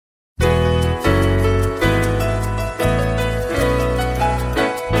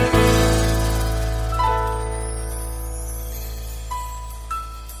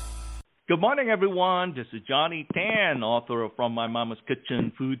morning, everyone. This is Johnny Tan, author of From My Mama's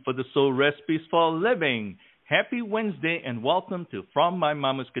Kitchen, Food for the Soul, Recipes for a Living. Happy Wednesday and welcome to From My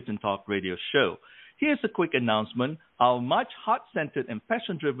Mama's Kitchen Talk radio show. Here's a quick announcement. Our much heart-centered and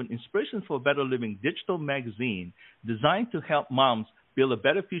passion-driven Inspiration for a Better Living digital magazine designed to help moms build a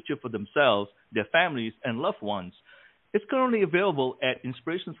better future for themselves, their families, and loved ones. It's currently available at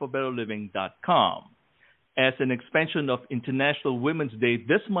inspirationsforbetterliving.com. As an expansion of International Women's Day,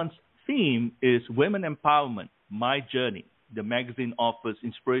 this month's theme is Women Empowerment, My Journey. The magazine offers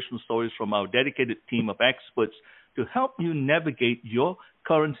inspirational stories from our dedicated team of experts to help you navigate your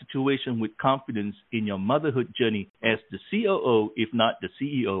current situation with confidence in your motherhood journey as the COO, if not the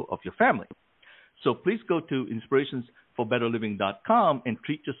CEO of your family. So please go to inspirationsforbetterliving.com and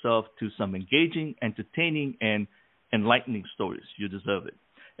treat yourself to some engaging, entertaining, and enlightening stories. You deserve it.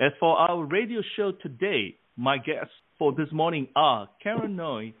 As for our radio show today, my guests for this morning are Karen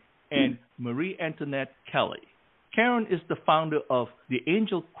Noe and Marie Antoinette Kelley. Karen is the founder of the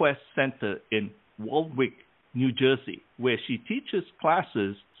Angel Quest Center in Waldwick, New Jersey, where she teaches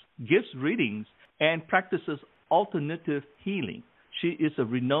classes, gives readings, and practices alternative healing. She is a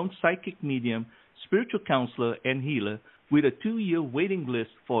renowned psychic medium, spiritual counselor, and healer with a 2-year waiting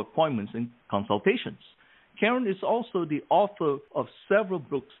list for appointments and consultations. Karen is also the author of several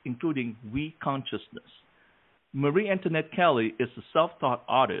books, including We Consciousness. Marie Antoinette Kelley is a self-taught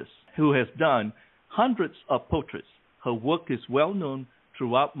artist who has done hundreds of portraits. Her work is well known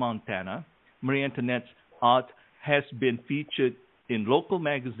throughout Montana. Marie Antoinette's art has been featured in local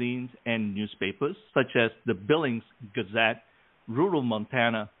magazines and newspapers, such as the Billings Gazette, Rural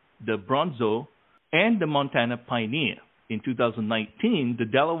Montana, the Bozone, and the Montana Pioneer. In 2019, the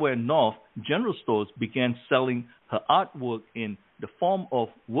Delaware North general stores began selling her artwork in the form of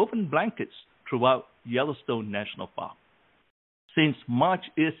woven blankets throughout Yellowstone National Park. Since March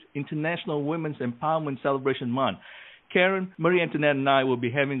is International Women's Empowerment Celebration Month, Karen, Marie Antoinette, and I will be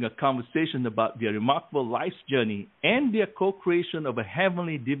having a conversation about their remarkable life's journey and their co-creation of a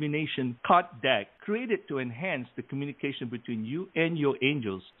heavenly divination card deck created to enhance the communication between you and your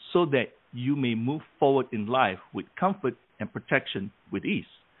angels so that you may move forward in life with comfort and protection with ease.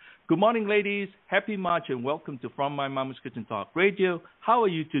 Good morning, ladies. Happy March and welcome to From My Mama's Kitchen Talk Radio. How are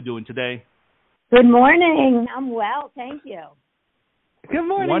you two doing today? Good morning. I'm well, thank you. Good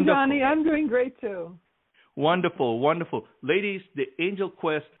morning, Wonderful. Johnny. I'm doing great, too. Wonderful, wonderful. Ladies, the Angel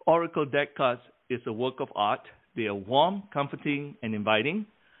Quest Oracle deck cards is a work of art. They are warm, comforting, and inviting.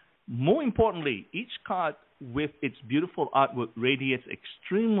 More importantly, each card with its beautiful artwork radiates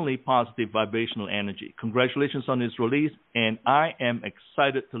extremely positive vibrational energy. Congratulations on its release, and I am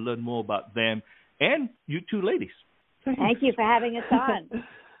excited to learn more about them and you two ladies. Thank you for having us on.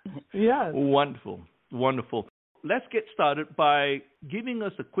 Yes. Wonderful, wonderful. Let's get started by giving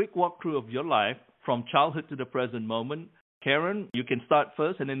us a quick walkthrough of your life from childhood to the present moment. Karen, you can start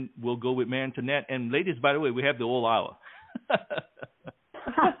first, and then we'll go with Marie Antoinette. And ladies, by the way, we have the whole hour.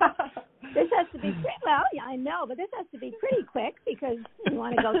 This has to be quick. Well, yeah, I know, but this has to be pretty quick because we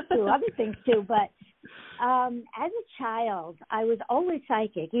want to go through other things too. But as a child, I was always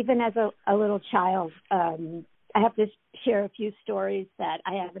psychic, even as a little child. I have to share a few stories that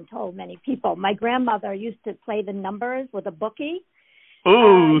I haven't told many people. My grandmother used to play the numbers with a bookie.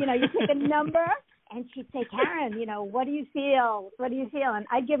 Ooh. You pick a number, and she'd say, Karen, what do you feel? What do you feel? And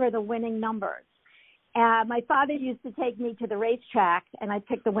I'd give her the winning numbers. My father used to take me to the racetrack, and I'd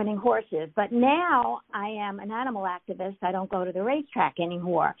pick the winning horses. But now I am an animal activist. I don't go to the racetrack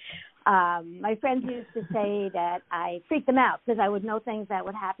anymore. My friends used to say that I freaked them out because I would know things that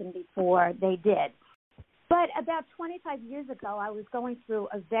would happen before they did. But about 25 years ago, I was going through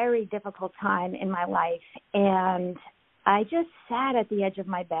a very difficult time in my life, and I just sat at the edge of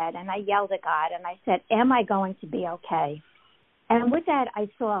my bed, and I yelled at God, and I said, am I going to be okay? And with that, I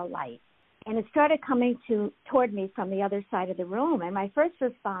saw a light, and it started coming toward me from the other side of the room, and my first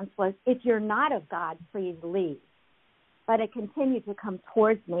response was, if you're not of God, please leave. But it continued to come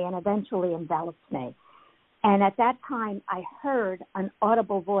towards me and eventually enveloped me. And at that time, I heard an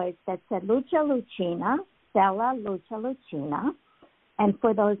audible voice that said, Lucia Lucina, Stella Lucia Lucina. And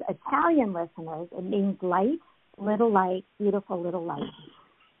for those Italian listeners, it means light, little light, beautiful little light.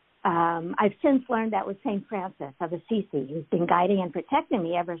 I've since learned that was St. Francis of Assisi, who's been guiding and protecting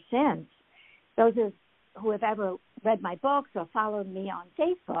me ever since. Those who have ever read my books or followed me on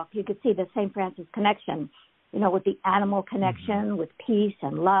Facebook, you could see the St. Francis connection, with the animal connection, with peace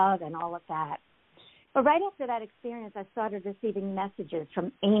and love and all of that. But right after that experience, I started receiving messages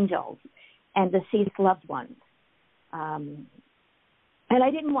from angels and deceased loved ones. And I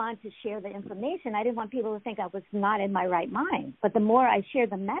didn't want to share the information. I didn't want people to think I was not in my right mind. But the more I shared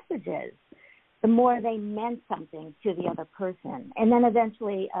the messages, the more they meant something to the other person. And then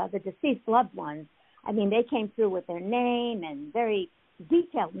eventually the deceased loved ones, I mean, they came through with their name and very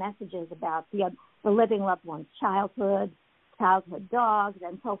detailed messages about the living loved one's childhood dogs,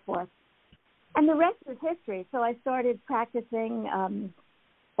 and so forth. And the rest is history. So I started practicing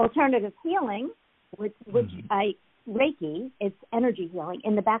alternative healing, which Reiki, it's energy healing,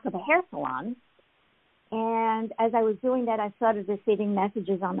 in the back of a hair salon. And as I was doing that, I started receiving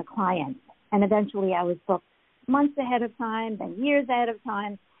messages on the clients. And eventually I was booked months ahead of time, then years ahead of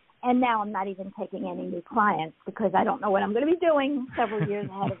time. And now I'm not even taking any new clients because I don't know what I'm going to be doing several years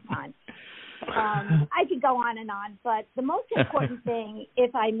ahead of time. I could go on, but the most important thing,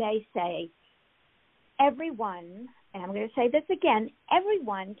 if I may say, everyone, and I'm going to say this again,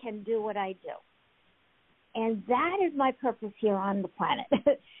 everyone can do what I do. And that is my purpose here on the planet.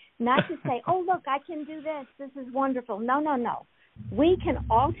 Not to say, oh, look, I can do this. This is wonderful. No. We can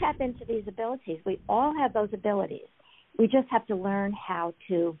all tap into these abilities. We all have those abilities. We just have to learn how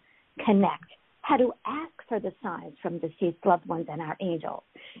to connect, how to ask for the signs from deceased loved ones and our angels,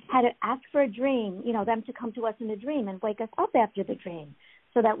 how to ask for a dream, them to come to us in a dream and wake us up after the dream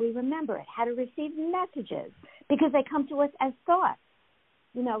so that we remember it, how to receive messages because they come to us as thoughts.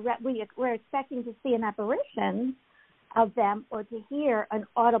 We're expecting to see an apparition of them or to hear an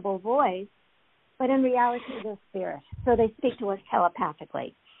audible voice, but in reality, they're spirit. So they speak to us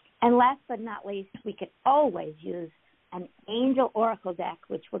telepathically. And last but not least, we could always use an angel oracle deck,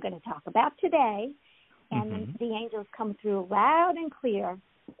 which we're going to talk about today. And the angels come through loud and clear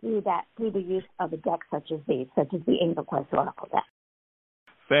through the use of a deck such as the Angel Quest Oracle deck.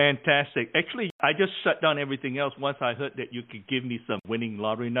 Fantastic. Actually, I just shut down everything else once I heard that you could give me some winning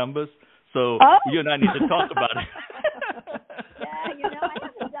lottery numbers. So you and I need to talk about it. Yeah, I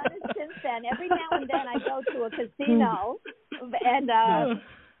haven't done it since then. Every now and then I go to a casino, and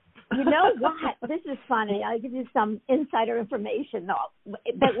you know what? This is funny. I'll give you some insider information, though.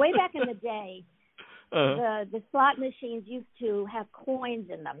 But way back in the day, the slot machines used to have coins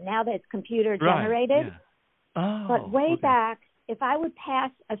in them. Now that it's computer generated. Right, yeah. But way back, if I would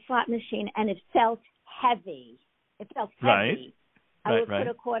pass a slot machine and it felt heavy, I would put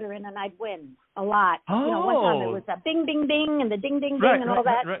a quarter in and I'd win a lot. Oh. One time it was a bing, bing, bing and the ding, ding, ding and all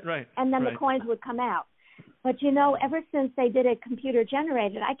that. Right. And then the coins would come out. But, ever since they did it computer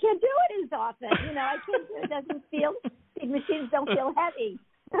generated, I can't do it as often. I can't do it. It doesn't feel, the machines don't feel heavy.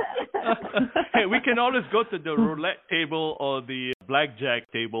 Hey, we can always go to the roulette table or the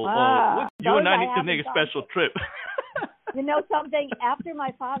blackjack table. You and I need to make a special trip. You know something? After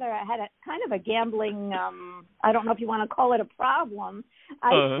my father, I had a kind of a gambling, I don't know if you want to call it a problem.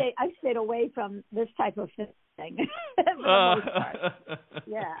 I stayed away from this type of thing. For the most part.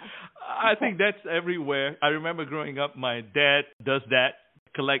 Yeah. I think that's everywhere. I remember growing up, my dad does that,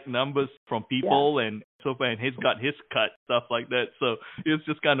 collect numbers from people and so forth, and he's got his cut, stuff like that. So it's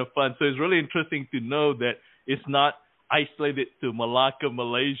just kind of fun. So it's really interesting to know that it's not isolated to Malacca,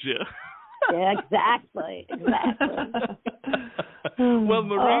 Malaysia. Yeah, exactly. Well,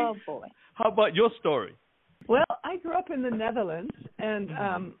 Marie, how about your story? Well, I grew up in the Netherlands, and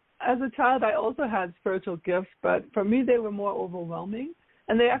as a child, I also had spiritual gifts, but for me, they were more overwhelming.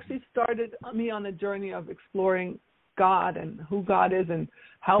 And they actually started me on a journey of exploring God and who God is and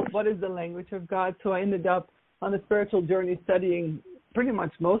what is the language of God. So I ended up on a spiritual journey studying pretty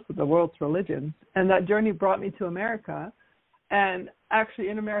much most of the world's religions. And that journey brought me to America. And actually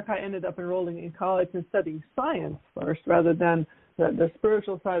in America, I ended up enrolling in college and studying science first rather than the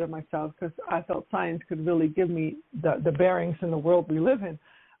spiritual side of myself, because I felt science could really give me the bearings in the world we live in.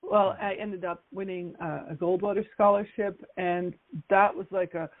 Well, I ended up winning a Goldwater scholarship, and that was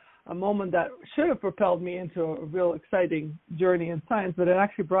like a moment that should have propelled me into a real exciting journey in science, but it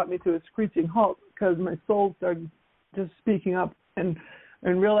actually brought me to a screeching halt because my soul started just speaking up and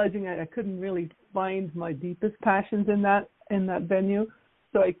realizing I couldn't really find my deepest passions in that venue.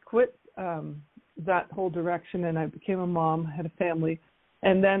 So I quit that whole direction, and I became a mom, had a family.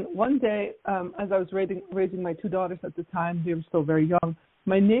 And then one day, as I was raising my two daughters at the time, they were still very young,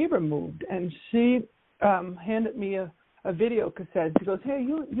 my neighbor moved, and she handed me a video cassette. She goes, "Hey,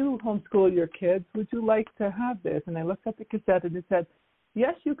 you homeschool your kids. Would you like to have this?" And I looked at the cassette, and it said,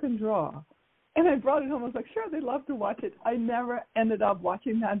 "Yes, you can draw." And I brought it home. I was like, sure, they'd love to watch it. I never ended up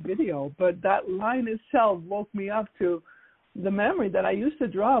watching that video, but that line itself woke me up to the memory that I used to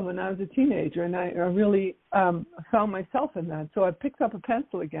draw when I was a teenager, and I really found myself in that. So I picked up a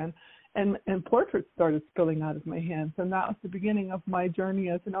pencil again, and portraits started spilling out of my hands, and that was the beginning of my journey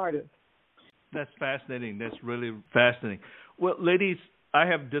as an artist. That's fascinating. That's really fascinating. Well, ladies, I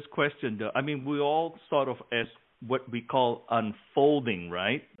have this question, though. I mean, we all sort of, as what we call unfolding,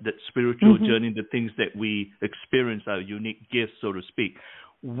 right? That spiritual journey, the things that we experience, our unique gifts, so to speak.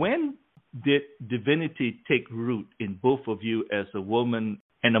 When did divinity take root in both of you as a woman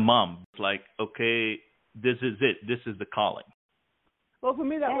and a mom? It's like, okay, this is it. This is the calling. Well, for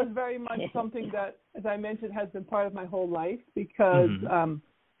me, that was very much something that, as I mentioned, has been part of my whole life because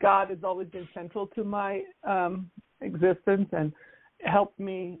God has always been central to my existence and helped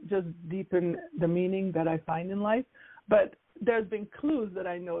me just deepen the meaning that I find in life. But there's been clues that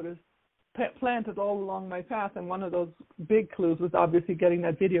I noticed planted all along my path, and one of those big clues was obviously getting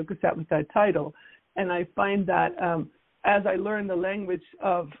that video cassette with that title. And I find that as I learn the language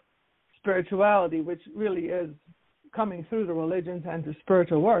of spirituality, which really is coming through the religions and the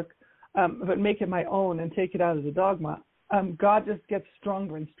spiritual work, but make it my own and take it out of the dogma, God just gets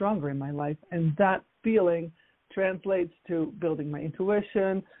stronger and stronger in my life. And that feeling translates to building my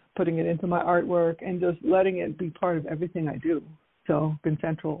intuition, putting it into my artwork, and just letting it be part of everything I do. So been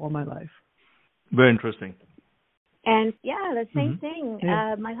central all my life. Very interesting. And the same thing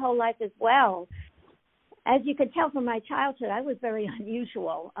my whole life as well. As you could tell from my childhood, I was very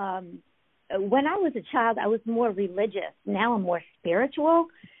unusual. When I was a child, I was more religious. Now I'm more spiritual.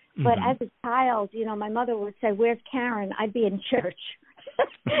 But as a child, my mother would say, "Where's Karen?" I'd be in church.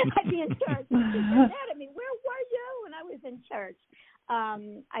 I'd be in church. She said that at me. Where were you? And I was in church.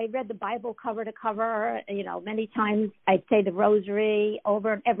 I read the Bible cover to cover. Many times I'd say the rosary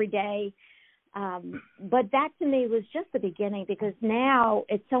over and every day. But that to me was just the beginning, because now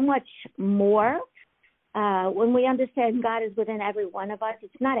it's so much more. When we understand God is within every one of us,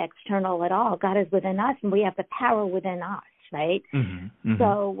 it's not external at all. God is within us, and we have the power within us, right?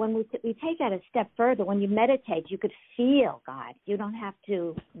 So when we take that a step further, when you meditate, you could feel God. You don't have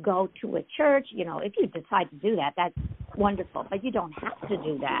to go to a church. If you decide to do that, that's wonderful, but you don't have to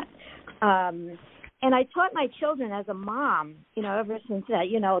do that. And I taught my children as a mom, ever since that,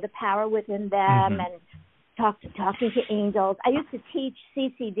 the power within them and talking to angels. I used to teach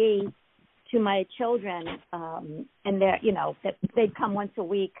CCD to my children, and they'd come once a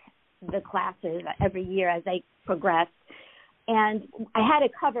week, the classes every year as they progressed. And I had to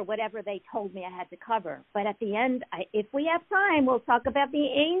cover whatever they told me I had to cover. But at the end, if we have time, we'll talk about the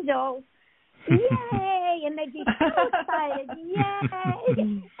angels. Yay! And they'd be so excited.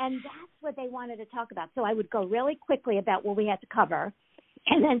 Yay! And that's what they wanted to talk about. So I would go really quickly about what we had to cover,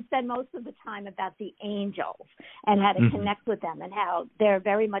 and then spend most of the time about the angels and how to connect with them and how they're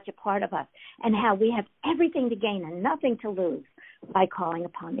very much a part of us and how we have everything to gain and nothing to lose by calling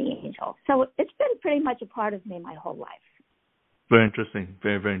upon the angels. So it's been pretty much a part of me my whole life. Very interesting.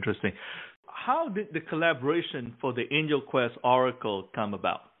 Very, very interesting. How did the collaboration for the Angel Quest Oracle come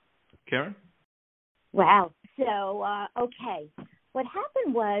about? Karen? Wow. So, okay. What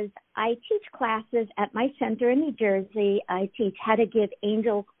happened was I teach classes at my center in New Jersey. I teach how to give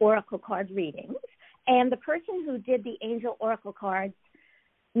angel oracle card readings. And the person who did the angel oracle cards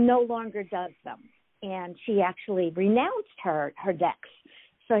no longer does them. And she actually renounced her decks.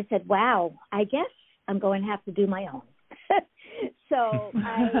 So I said, wow, I guess I'm going to have to do my own. So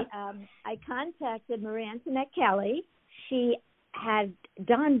I contacted Antoinette Kelley. She had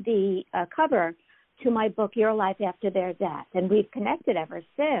done the cover to my book, Your Life After Their Death, and we've connected ever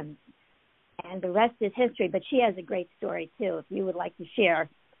since. And the rest is history. But she has a great story, too, if you would like to share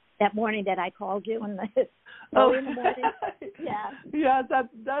that morning that I called you in the morning. Yeah,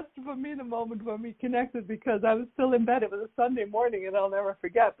 that's for me the moment when we connected, because I was still in bed. It was a Sunday morning, and I'll never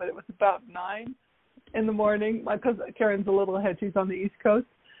forget, but it was about 9 in the morning, because Karen's a little ahead. She's on the East Coast.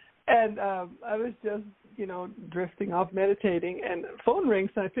 And I was just, drifting off, meditating, and phone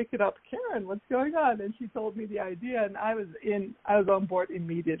rings, and I picked it up. Karen, what's going on? And she told me the idea, and I was on board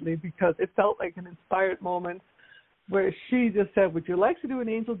immediately, because it felt like an inspired moment where she just said, would you like to do an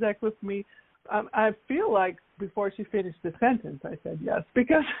angel deck with me? I feel like before she finished the sentence, I said yes,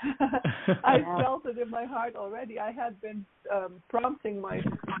 because I felt it in my heart already. I had been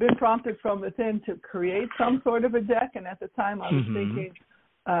prompted from within to create some sort of a deck, and at the time I was thinking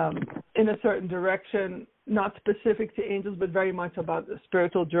in a certain direction, not specific to angels, but very much about the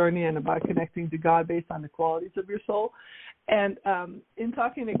spiritual journey and about connecting to God based on the qualities of your soul. And in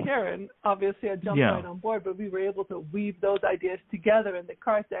talking to Karen, obviously I jumped right on board, but we were able to weave those ideas together. And the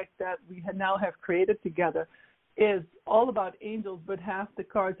card deck that we now have created together is all about angels, but half the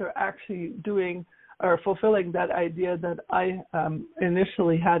cards are actually doing or fulfilling that idea that I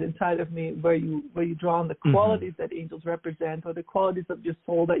initially had inside of me, where you draw on the qualities that angels represent, or the qualities of your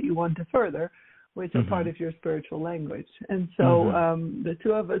soul that you want to further, which are part of your spiritual language. And so the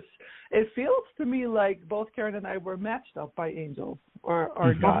two of us, it feels to me like both Karen and I were matched up by angels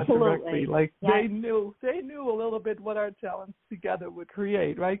or God directly. Like they knew a little bit what our talents together would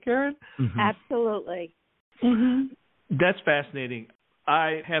create, right, Karen? Absolutely. That's fascinating.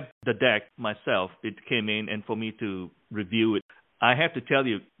 I have the deck myself. It came in, and for me to review it, I have to tell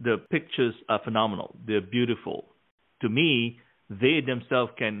you, the pictures are phenomenal. They're beautiful. To me, they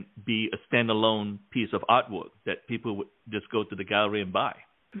themselves can be a standalone piece of artwork that people would just go to the gallery and buy.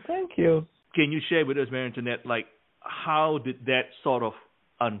 Thank you. Can you share with us, Mary Antoinette, like how did that sort of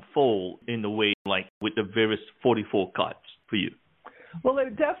unfold in the way, like with the various 44 cards for you? Well,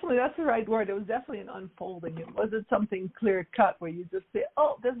 it definitely, that's the right word. It was definitely an unfolding. It wasn't something clear cut where you just say,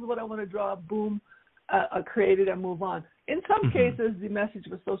 oh, this is what I want to draw, boom, create it and move on. In some cases, the message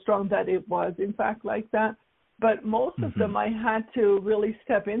was so strong that it was, in fact, like that. But most of them, I had to really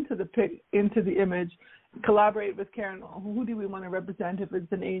step into the image, collaborate with Karen. Who do we want to represent? If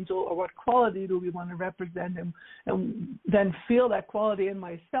it's an angel, or what quality do we want to represent him? And then feel that quality in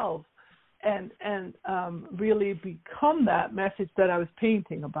myself, and really become that message that I was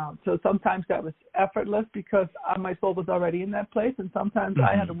painting about. So sometimes that was effortless because my soul was already in that place, and sometimes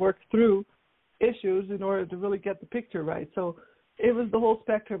I had to work through issues in order to really get the picture right. So it was the whole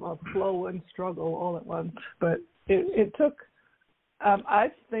spectrum of flow and struggle all at once. But it took, I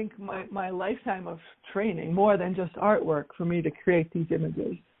think, my lifetime of training, more than just artwork, for me to create these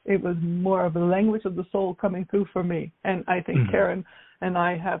images. It was more of a language of the soul coming through for me. And I think Karen and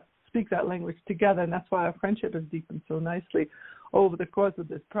I speak that language together, and that's why our friendship has deepened so nicely over the course of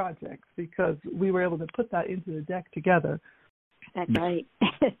this project, because we were able to put that into the deck together. That's right.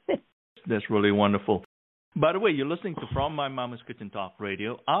 That's really wonderful. By the way, you're listening to From My Mama's Kitchen Talk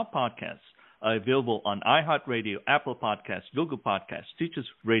Radio. Our podcasts are available on iHeartRadio, Apple Podcasts, Google Podcasts, Teachers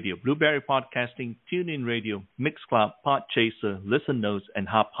Radio, Blueberry Podcasting, TuneIn Radio, Mixcloud, Podchaser, Listen Notes, and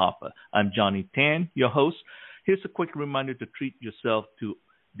Hopper. I'm Johnny Tan, your host. Here's a quick reminder to treat yourself to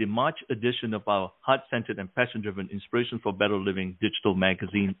the March edition of our heart-centered and passion-driven Inspiration for Better Living digital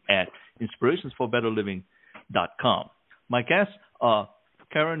magazine at inspirationsforbetterliving.com. My guests are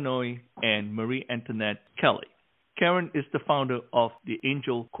Karen Noe and Marie Antoinette Kelley. Karen is the founder of the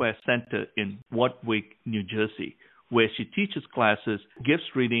Angel Quest Center in Waldwick, New Jersey, where she teaches classes,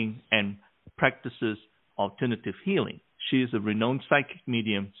 gives reading, and practices alternative healing. She is a renowned psychic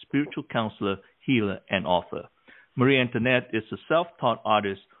medium, spiritual counselor, healer, and author. Marie Antoinette is a self-taught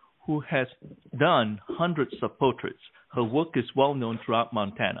artist who has done hundreds of portraits. Her work is well known throughout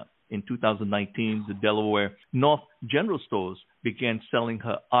Montana. In 2019, the Delaware North general stores began selling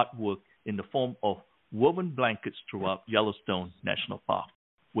her artwork in the form of woven blankets throughout Yellowstone National Park.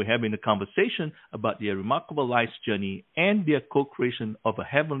 We're having a conversation about their remarkable life's journey and their co-creation of a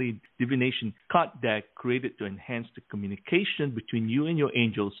heavenly divination card deck created to enhance the communication between you and your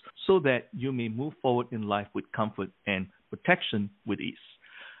angels so that you may move forward in life with comfort and protection with ease.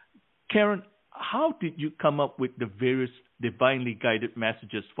 Karen, how did you come up with the various divinely guided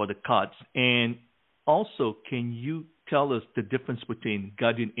messages for the cards? And also, can you tell us the difference between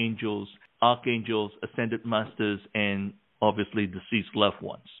guardian angels, archangels, ascended masters, and obviously deceased loved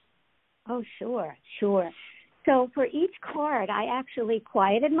ones? Oh, sure. So for each card, I actually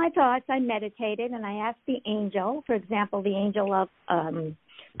quieted my thoughts, I meditated, and I asked the angel, for example, the angel of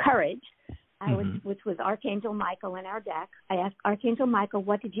courage, which was Archangel Michael in our deck. I asked Archangel Michael,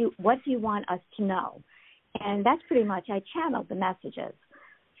 what do you want us to know? And that's pretty much, I channeled the messages.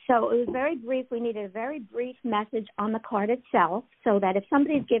 So it was very brief. We needed a very brief message on the card itself so that if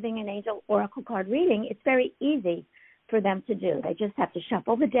somebody's giving an angel oracle card reading, it's very easy for them to do. They just have to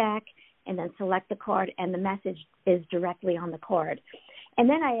shuffle the deck and then select the card, and the message is directly on the card. And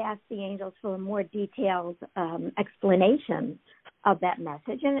then I asked the angels for a more detailed explanation of that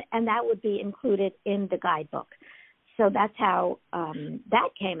message, and that would be included in the guidebook. So that's how that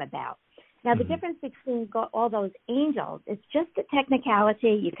came about. Now, the difference between all those angels is just a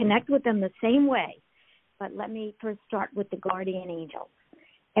technicality. You connect with them the same way. But let me first start with the guardian angels.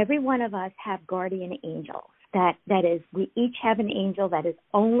 Every one of us have guardian angels. That is, we each have an angel that is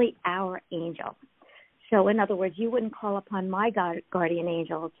only our angel. So, in other words, you wouldn't call upon my guardian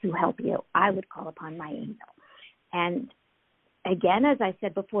angel to help you. I would call upon my angel. And again, as I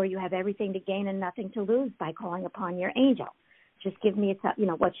said before, you have everything to gain and nothing to lose by calling upon your angel. Just give me,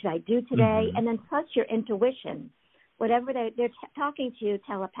 what should I do today? And then trust your intuition. Whatever they're talking to you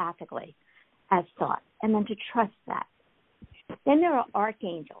telepathically as thought, and then to trust that. Then there are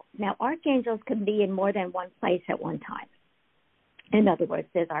archangels. Now, archangels can be in more than one place at one time. In other words,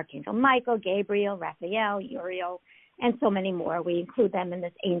 there's Archangel Michael, Gabriel, Raphael, Uriel, and so many more. We include them in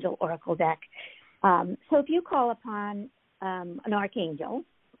this angel oracle deck. So if you call upon an archangel,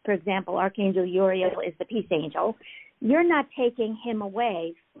 for example, Archangel Uriel is the peace angel, you're not taking him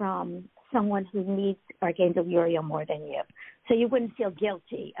away from someone who needs Archangel Uriel more than you. So you wouldn't feel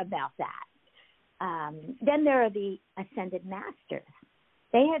guilty about that. Then there are the ascended masters.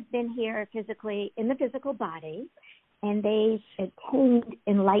 They have been here physically in the physical body, and they've attained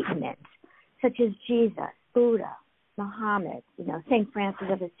enlightenment, such as Jesus, Buddha, Muhammad, St. Francis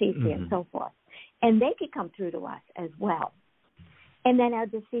of Assisi, and so forth. And they could come through to us as well. And then our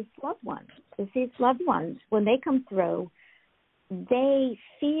deceased loved ones, when they come through, they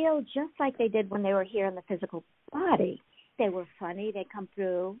feel just like they did when they were here in the physical body. They were funny, they come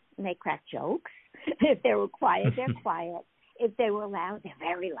through and they crack jokes. If they were quiet, they're quiet. If they were loud, they're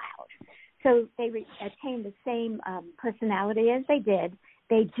very loud. So they attain the same personality as they did.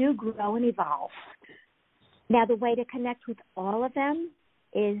 They do grow and evolve. Now, the way to connect with all of them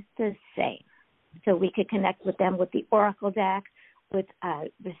is the same. So we could connect with them with the Oracle deck, with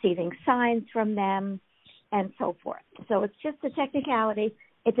receiving signs from them, and so forth. So it's just a technicality.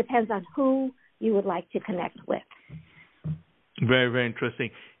 It depends on who you would like to connect with. Very, very interesting.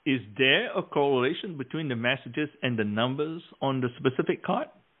 Is there a correlation between the messages and the numbers on the specific card?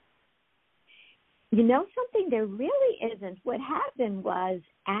 Something there really isn't. What happened was,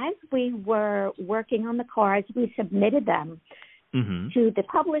 as we were working on the cards, we submitted them to the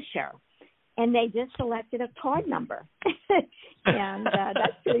publisher, and they just selected a card number. And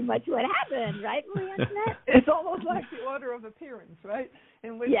that's pretty much what happened, right, Marie Antoinette? It's almost like the order of appearance, right?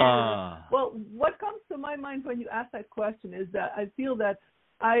 In which, well, what comes to my mind when you ask that question is that I feel that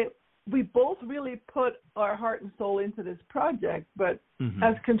we both really put our heart and soul into this project, but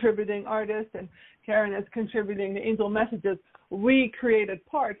as contributing artists and Karen as contributing the angel messages, we created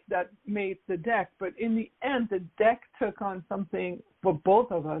parts that made the deck. But in the end, the deck took on something for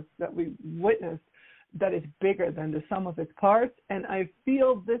both of us that we witnessed that is bigger than the sum of its parts. And I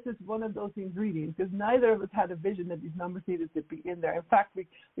feel this is one of those ingredients, because neither of us had a vision that these numbers needed to be in there. In fact, we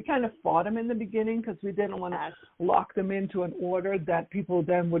kind of fought them in the beginning because we didn't want to lock them into an order that people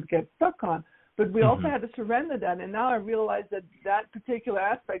then would get stuck on. But we also had to surrender that. And now I realize that that particular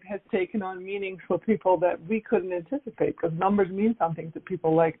aspect has taken on meaning for people that we couldn't anticipate, because numbers mean something to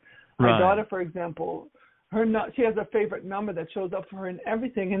people. Like my daughter, for example, she has a favorite number that shows up for her in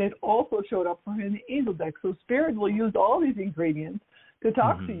everything, and it also showed up for her in the angel deck. So Spirit will use all these ingredients to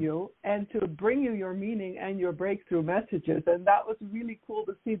talk to you and to bring you your meaning and your breakthrough messages. And that was really cool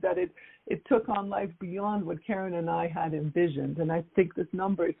to see that it took on life beyond what Karen and I had envisioned. And I think this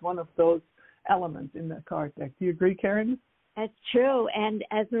number is one of those elements in the card deck. Do you agree, Karen? That's true. And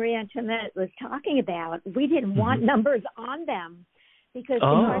as Marie Antoinette was talking about, we didn't want numbers on them, because the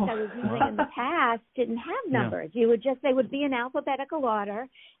cards I was using in the past didn't have numbers. You would they would be in alphabetical order,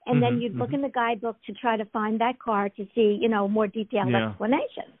 and then you'd look in the guidebook to try to find that card to see, more detailed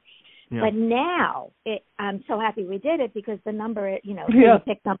explanation. Yeah. But now, I'm so happy we did it, because the number, you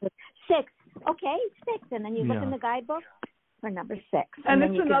picked number 6. Okay, 6. And then you look in the guidebook for number 6. And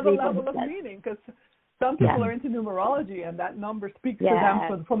it's another level of meaning, because some people are into numerology, and that number speaks to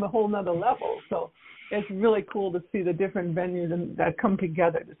them from a whole nother level. So it's really cool to see the different venues that come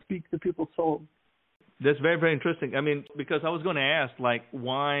together to speak to people's souls. That's very, very interesting. I mean, because I was going to ask,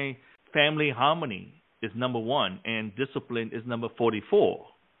 why family harmony is number 1 and discipline is number 44.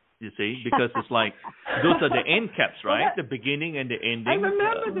 You see, because it's those are the end caps, right? The beginning and the ending. I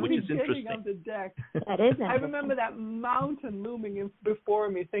remember the which is beginning interesting. of the deck. That is interesting. I remember that mountain looming before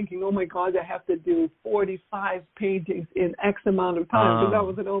me, thinking, "Oh my God, I have to do 45 pages in X amount of time," because that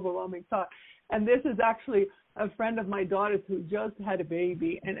was an overwhelming thought. And this is actually a friend of my daughter's who just had a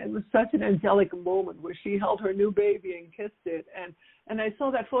baby, and it was such an angelic moment where she held her new baby and kissed it. And I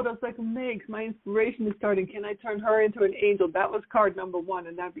saw that photo. I was like, Megs, my inspiration is starting. Can I turn her into an angel? That was card number 1,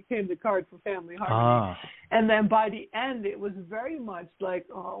 and that became the card for family harmony. And then by the end, it was very much like,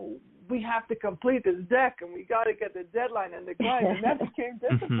 we have to complete this deck, and we got to get the deadline and the grind, and that became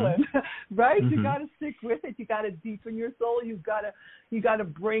discipline, right? You got to stick with it. You got to deepen your soul. You got to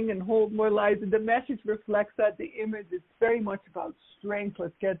bring and hold more lives, and the message reflects that. The image is very much about strength.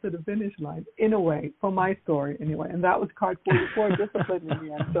 Let's get to the finish line, in a way, for my story anyway. And that was card 44, discipline in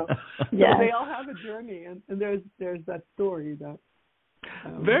the end. So they all have a journey, and there's that story that.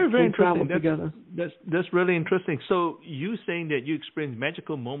 Very, very interesting. That's really interesting. So you saying that you experienced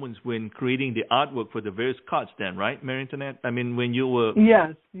magical moments when creating the artwork for the various cards then, right, Marie Antoinette? I mean, when you were...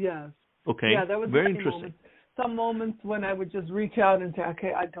 Yes. Okay, yeah, that was very interesting. Moments. Some moments when I would just reach out and say,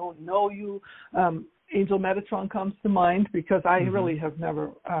 okay, I don't know you. Angel Metatron comes to mind, because I really have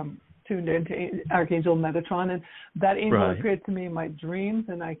never tuned into Archangel Metatron, and that angel Right. appeared to me in my dreams,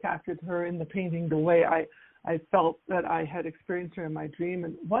 and I captured her in the painting the way I felt that I had experienced her in my dream.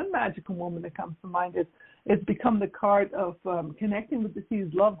 And one magical moment that comes to mind is it's become the card of connecting with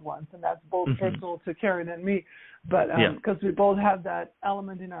deceased loved ones, and that's both personal to Karen and me, but because we both have that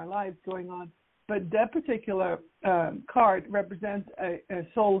element in our lives going on. But that particular card represents a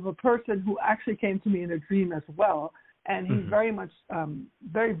soul of a person who actually came to me in a dream as well. And he very much,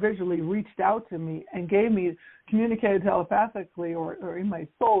 very visually reached out to me and communicated telepathically or in my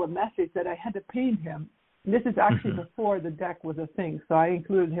soul a message that I had to paint him. And this is actually before the deck was a thing, so I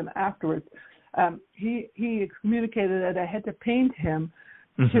included him afterwards. He communicated that I had to paint him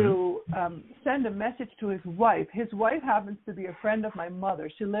to send a message to his wife. His wife happens to be a friend of my mother.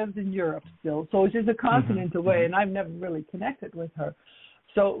 She lives in Europe still, so she's a continent away, and I've never really connected with her.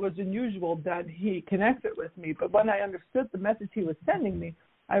 So it was unusual that he connected with me. But when I understood the message he was sending me,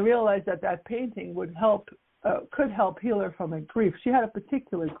 I realized that painting would could help heal her from a grief. She had a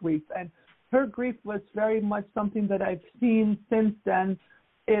particular grief, and her grief was very much something that I've seen since then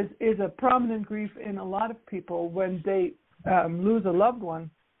is a prominent grief in a lot of people when they lose a loved one.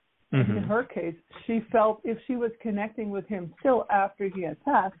 In her case, she felt if she was connecting with him still after he had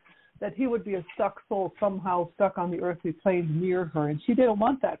passed, that he would be a stuck soul somehow stuck on the earthly plane near her, and she didn't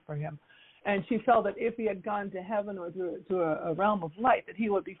want that for him. And she felt that if he had gone to heaven or to a realm of light, that he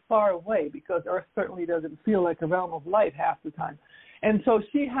would be far away, because earth certainly doesn't feel like a realm of light half the time. And so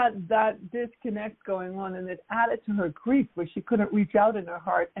she had that disconnect going on, and it added to her grief, where she couldn't reach out in her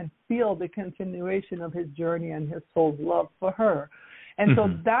heart and feel the continuation of his journey and his soul's love for her. And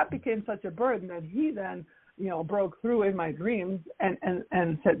so that became such a burden that he then, broke through in my dreams and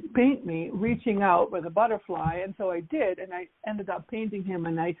said, paint me, reaching out with a butterfly. And so I did, and I ended up painting him.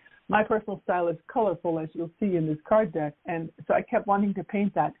 And my personal style is colorful, as you'll see in this card deck. And so I kept wanting to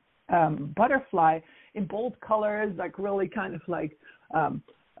paint that butterfly in bold colors, like really kind of like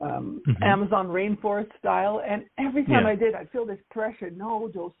Amazon rainforest style. And every time I did, I feel this pressure. No,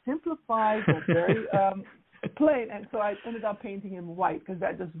 Joe, simplify, go very plain. And so I ended up painting him white, because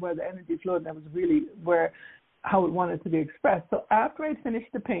that just where the energy flowed. That was really how it wanted to be expressed. So after I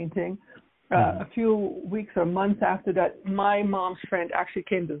finished the painting, a few weeks or months after that, my mom's friend actually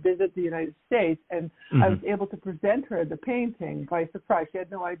came to visit the United States, and I was able to present her the painting by surprise. She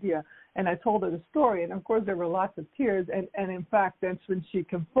had no idea. And I told her the story, and of course there were lots of tears. And in fact, that's when she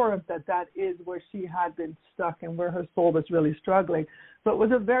confirmed that is where she had been stuck and where her soul was really struggling. So it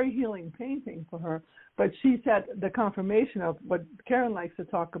was a very healing painting for her. But she said the confirmation of what Karen likes to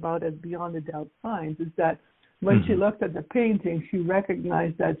talk about as beyond a doubt signs is that when she looked at the painting, she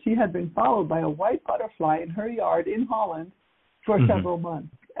recognized that she had been followed by a white butterfly in her yard in Holland for several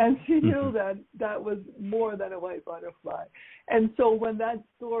months. And she knew that was more than a white butterfly. And so when that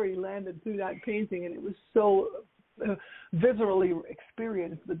story landed through that painting, and it was so viscerally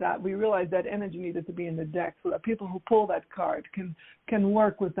experienced with that, we realized that energy needed to be in the deck so that people who pull that card can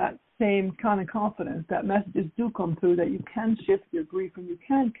work with that same kind of confidence, that messages do come through, that you can shift your grief and you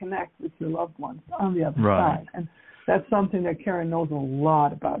can connect with your loved ones on the other side. And that's something that Karen knows a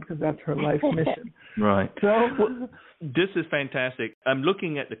lot about, because that's her life mission. Right. So this is fantastic. I'm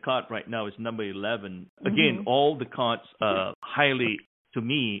looking at the card right now. It's number 11. Again, all the cards are highly, to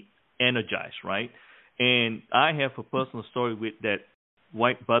me, energized, right? And I have a personal story with that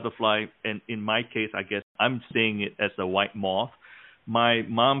white butterfly, and in my case, I guess I'm seeing it as a white moth. My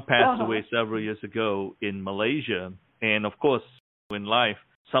mom passed away several years ago in Malaysia, and of course, in life,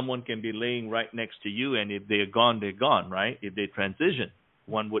 someone can be laying right next to you, and if they're gone, right? If they transition,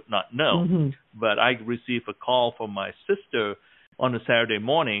 one would not know. But I received a call from my sister on a Saturday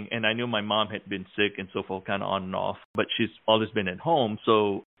morning, and I knew my mom had been sick and so forth, kind of on and off, but she's always been at home.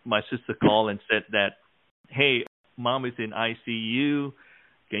 So my sister called and said that, hey, mom is in ICU.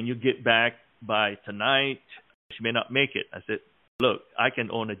 Can you get back by tonight? She may not make it. I said, look, I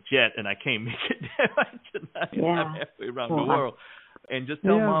can own a jet and I can't make it there by tonight. I'm halfway around the world. And just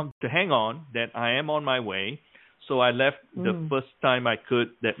tell mom to hang on, that I am on my way. So I left the first time I could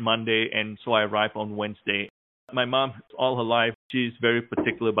that Monday, and so I arrived on Wednesday. My mom, all her life, she's very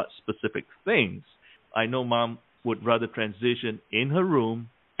particular about specific things. I know mom would rather transition in her room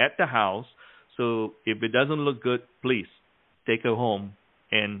at the house. So if it doesn't look good, please take her home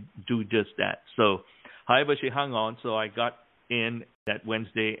and do just that. So, however, she hung on. So I got in that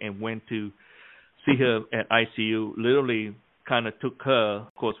Wednesday and went to see her at ICU. Literally kind of took her,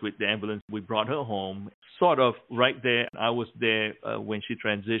 of course, with the ambulance. We brought her home. Sort of right there. I was there when she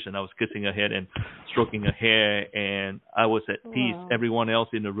transitioned. I was kissing her head and stroking her hair, and I was at peace. Everyone else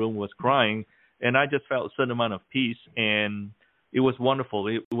in the room was crying, and I just felt a certain amount of peace. And it was wonderful.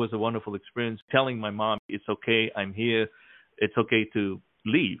 It was a wonderful experience. Telling my mom, it's okay, I'm here. It's okay to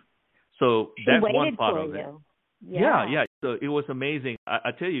leave. So that's one part of it. Yeah. So it was amazing.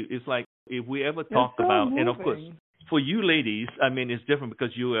 I tell you, it's like if we ever talk about, moving. And of course, for you ladies, I mean, it's different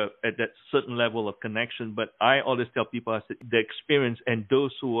because you are at that certain level of connection. But I always tell people, I said, the experience and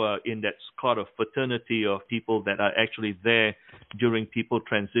those who are in that sort of fraternity of people that are actually there during people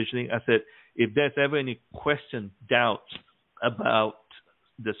transitioning, I said, if there's ever any question, doubts about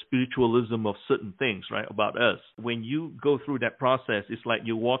the spiritualism of certain things, right, about us, when you go through that process, it's like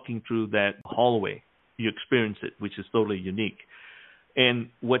you're walking through that hallway. You experience it, which is totally unique. And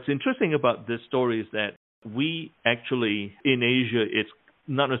what's interesting about this story is that we actually, in Asia, it's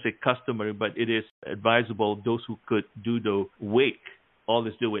not necessarily customary, but it is advisable those who could do the wake,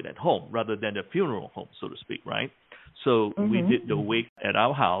 always do it at home rather than a funeral home, so to speak, right? So we did the wake at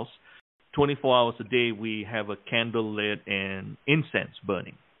our house. 24 hours a day, we have a candle lit and incense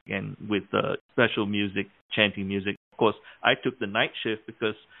burning, and with special music, chanting music. Of course, I took the night shift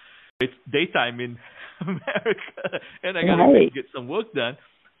because it's daytime in America, and I got to get some work done.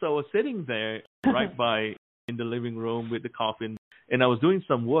 So I was sitting there right by in the living room with the coffin, and I was doing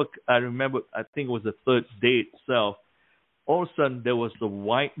some work. I remember, I think it was the third day itself. All of a sudden, there was the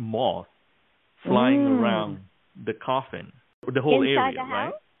white moth flying around the coffin, the whole inside area, the right?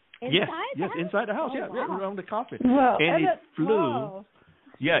 House? Inside the house, around the coffin. Wow. And it flew.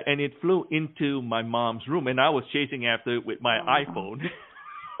 Yeah, and it flew into my mom's room, and I was chasing after it with my iPhone.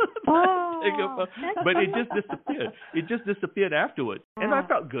 But it just disappeared. It just disappeared afterwards, and I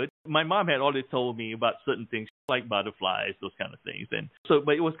felt good. My mom had already told me about certain things like butterflies, those kind of things, and so.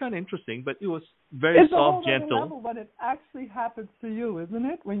 But it was kind of interesting. But it was very soft, gentle. Level, but it actually happens to you, isn't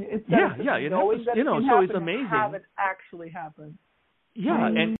it? When it happens. So it's amazing. Have it actually happen. Yeah,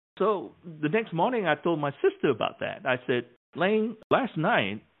 and so the next morning I told my sister about that. I said, Lane, last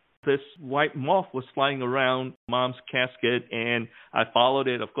night this white moth was flying around Mom's casket, and I followed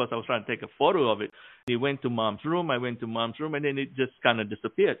it. Of course, I was trying to take a photo of it. It went to Mom's room. I went to Mom's room, and then it just kind of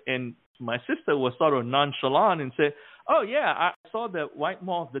disappeared. And my sister was sort of nonchalant and said, oh, yeah, I saw the white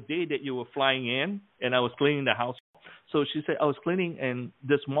moth the day that you were flying in, and I was cleaning the house. So she said, I was cleaning, and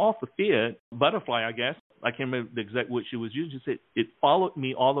this moth appeared, butterfly, I guess. I can't remember the exact word she was using. She said, it followed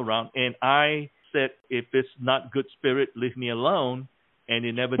me all around, and I said, if it's not good spirit, leave me alone. And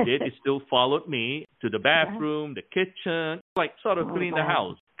it never did. It still followed me to the bathroom, the kitchen, like sort of clean the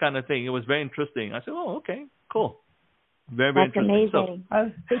house kind of thing. It was very interesting. I said, oh, okay, cool. Very, very interesting. That's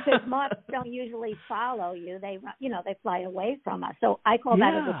amazing. Because moths don't usually follow you. They fly away from us. So I call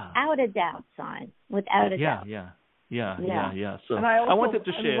that a without a doubt sign. Without a doubt. Yeah. So I wanted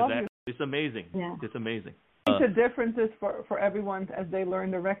to share that. It's amazing. Yeah. It's amazing. I think the difference is for everyone as they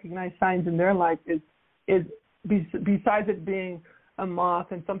learn to recognize signs in their life is besides it being a moth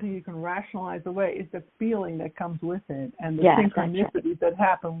and something you can rationalize away, is the feeling that comes with it and the synchronicities that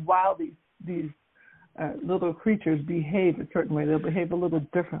happen while these little creatures behave a certain way. They'll behave a little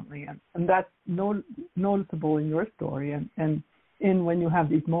differently, and that's noticeable in your story and in when you have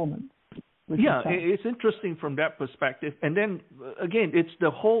these moments. Yeah, it's interesting from that perspective. And then, again, it's the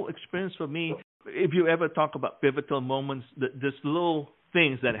whole experience for me. If you ever talk about pivotal moments, this little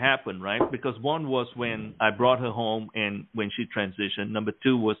things that happened, right? Because one was when I brought her home and when she transitioned. Number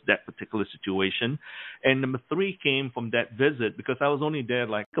two was that particular situation. And number three came from that visit because I was only there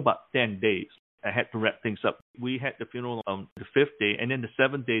like about 10 days. I had to wrap things up. We had the funeral on the 5th day, and then the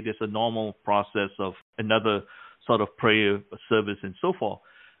 7th day, there's a normal process of another sort of prayer service and so forth.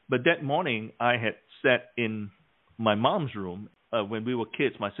 But that morning, I had sat in my mom's room. When we were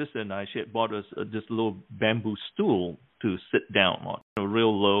kids, my sister and I, she had bought us this little bamboo stool to sit down on,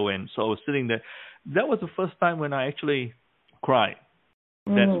 real low. And so I was sitting there. That was the first time when I actually cried.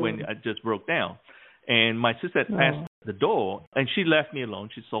 That's when I just broke down. And my sister had passed the door, and she left me alone.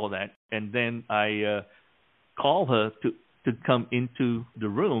 She saw that. And then I called her to come into the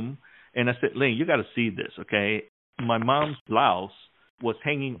room. And I said, Lane, you got to see this, okay? My mom's blouse was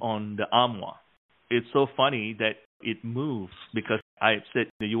hanging on the armoire. It's so funny that it moved because I said,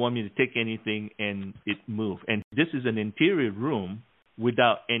 do you want me to take anything? And it moved. And this is an interior room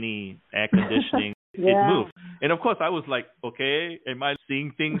without any air conditioning. It moved. And of course, I was like, okay, am I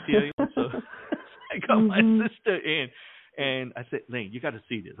seeing things here? So I got my sister in. And I said, Lane, you got to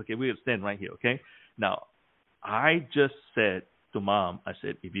see this. Okay, we'll stand right here, okay? Now, I just said to Mom, I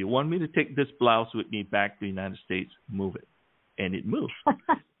said, if you want me to take this blouse with me back to the United States, move it. And it moved.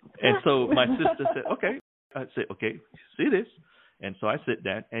 And so my sister said, okay. I said, okay, see this? And so I said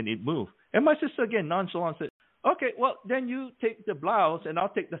that, and it moved. And my sister, again, nonchalant, said, okay, well, then you take the blouse, and I'll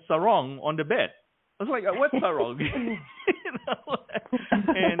take the sarong on the bed. I was like, what's that wrong?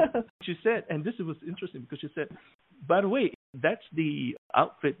 And she said, and this was interesting because she said, by the way, that's the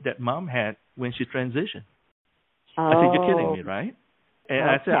outfit that Mom had when she transitioned. I said, you're kidding me, right? And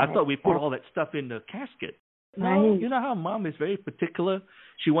I said, I thought we put all that stuff in the casket. No, you know how Mom is very particular?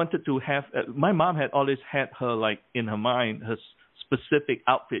 She wanted to have, my mom had always had her, like, in her mind, her specific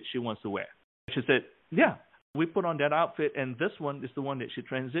outfit she wants to wear. She said, yeah, we put on that outfit, and this one is the one that she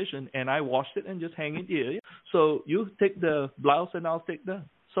transitioned, and I washed it and just hang it here. So you take the blouse, and I'll take the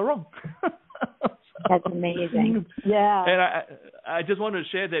sarong. That's amazing. Yeah. And I just wanted to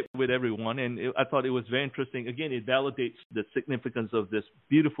share that with everyone, and I thought it was very interesting. Again, it validates the significance of this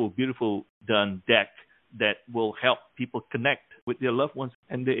beautiful, beautiful done deck that will help people connect with their loved ones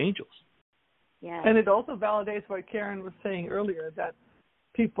and their angels. Yeah. And it also validates what Karen was saying earlier, that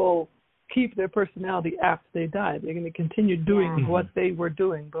people keep their personality after they die. They're going to continue doing what they were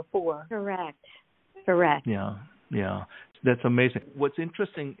doing before. Correct. Yeah. That's amazing. What's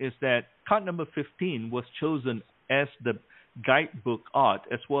interesting is that card number 15 was chosen as the guidebook art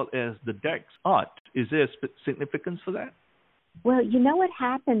as well as the deck's art. Is there significance for that? Well, you know what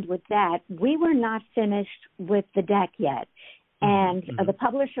happened with that? We were not finished with the deck yet. And the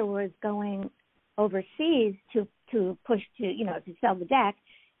publisher was going overseas to push to sell the deck.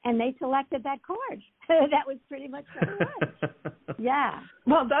 And they selected that card. That was pretty much what it was. Yeah.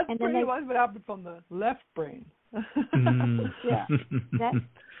 Well, that's pretty much what happened from the left brain.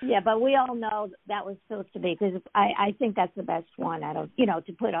 But we all know that was supposed to be, because I think that's the best one out of,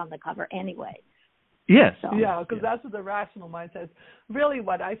 to put on the cover anyway. Yes. So, because that's what the rational mind says. Really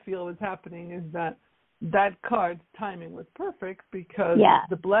what I feel is happening is that card's timing was perfect, because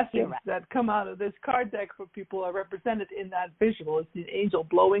the blessings that come out of this card deck for people are represented in that visual. It's the angel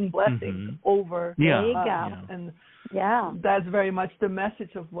blowing blessings over. There you go. And that's very much the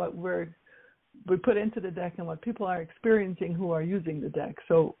message of what we put into the deck and what people are experiencing who are using the deck.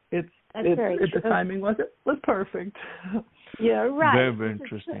 So the timing was perfect. Yeah, right. Very, very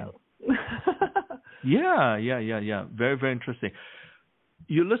interesting. Yeah. Very, very interesting.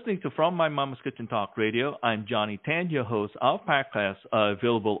 You're listening to From My Mama's Kitchen Talk Radio. I'm Johnny Tan, your host. Our podcasts are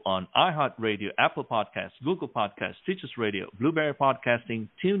available on iHeartRadio, Apple Podcasts, Google Podcasts, Teachers Radio, Blueberry Podcasting,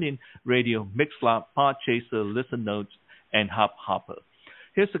 TuneIn Radio, Mixcloud, Podchaser, Listen Notes, and Hopper.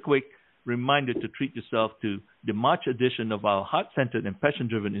 Here's a quick reminder to treat yourself to the March edition of our heart-centered and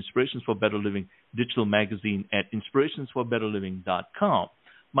passion-driven Inspirations for Better Living digital magazine at inspirationsforbetterliving.com.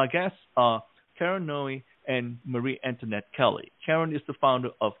 My guests are Karen Noe and Marie Antoinette Kelley. Karen is the founder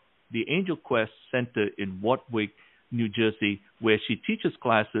of the Angel Quest Center in Waldwick, New Jersey, where she teaches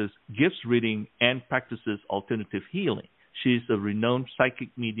classes, gives reading, and practices alternative healing. She is a renowned psychic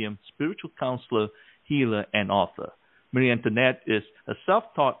medium, spiritual counselor, healer, and author. Marie Antoinette is a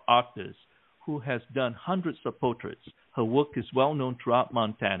self-taught artist who has done hundreds of portraits. Her work is well known throughout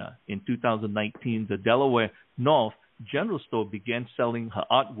Montana. In 2019, the Delaware North General Store began selling her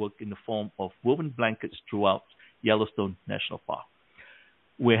artwork in the form of woven blankets throughout Yellowstone National Park.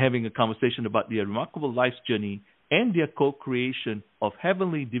 We're having a conversation about their remarkable life's journey and their co-creation of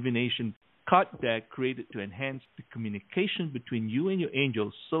Heavenly Divination card deck created to enhance the communication between you and your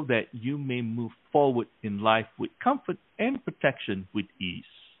angels so that you may move forward in life with comfort and protection with ease.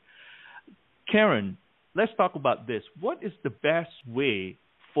 Karen, let's talk about this. What is the best way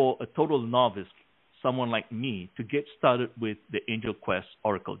for a total novice, someone like me, to get started with the Angel Quest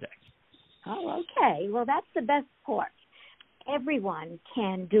Oracle deck? Oh, okay. Well, that's the best part. Everyone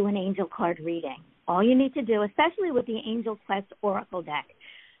can do an angel card reading. All you need to do, especially with the Angel Quest Oracle deck,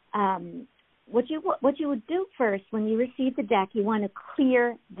 what you would do first when you receive the deck, you want to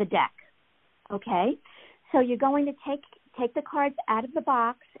clear the deck, okay? So you're going to take the cards out of the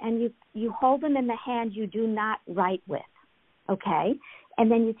box, and you hold them in the hand you do not write with, okay?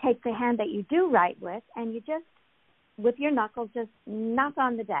 And then you take the hand that you do write with, and you just, with your knuckles, just knock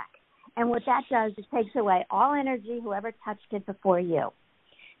on the deck. And what that does is takes away all energy, whoever touched it before you.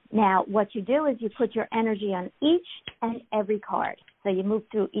 Now, what you do is you put your energy on each and every card. So you move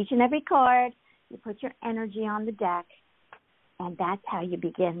through each and every card, you put your energy on the deck, and that's how you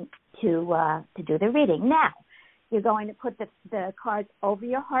begin to do the reading. Now, you're going to put the cards over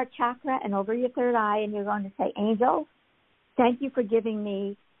your heart chakra and over your third eye, and you're going to say, Angels, thank you for giving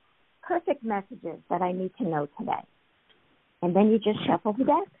me perfect messages that I need to know today. And then you just shuffle the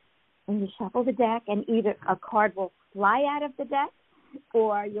deck, and you shuffle the deck, and either a card will fly out of the deck,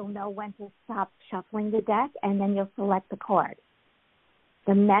 or you'll know when to stop shuffling the deck, and then you'll select the card.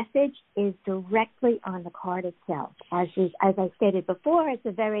 The message is directly on the card itself. As I stated before, it's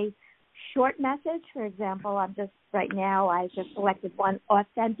a very short message. For example, I just selected one,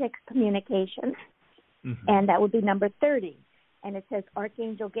 authentic communication. And that would be number 30. And it says,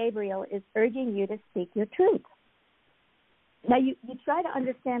 Archangel Gabriel is urging you to speak your truth. Now, you try to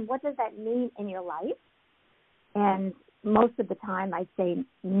understand what does that mean in your life. And most of the time, I'd say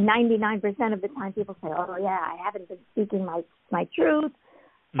 99% of the time, people say, oh, yeah, I haven't been speaking my truth.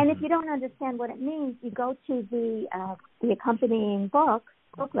 And if you don't understand what it means, you go to the accompanying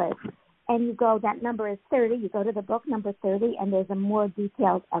booklet, and you go, that number is 30. You go to the book number 30, and there's a more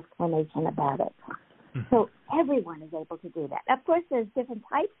detailed explanation about it. So everyone is able to do that. Of course, there's different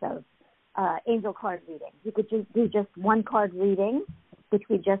types of angel card readings. You could do just one card reading, which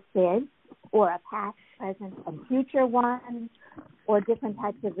we just did, or a past, present, and future one, or different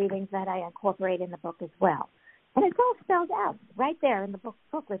types of readings that I incorporate in the book as well. And it's all spelled out right there in the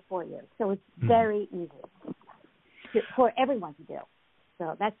booklet for you. So it's very easy for everyone to do.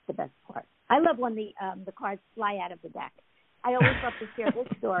 So that's the best part. I love when the cards fly out of the deck. I always love to share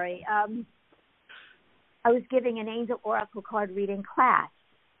this story. I was giving an angel oracle card reading class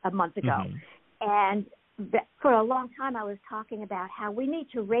a month ago, and for a long time I was talking about how we need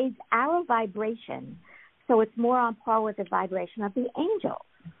to raise our vibration so it's more on par with the vibration of the angels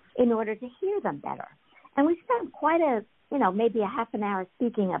in order to hear them better. And we spent quite maybe a half an hour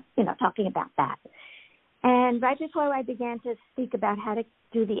talking about that. And right before I began to speak about how to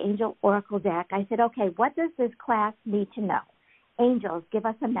do the angel oracle deck, I said, okay, what does this class need to know? Angels, give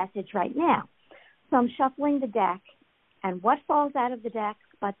us a message right now. So I'm shuffling the deck, and what falls out of the deck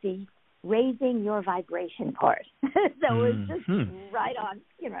but the raising your vibration card. So it was just right on,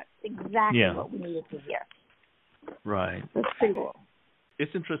 exactly what we needed to hear. Right. It's pretty cool.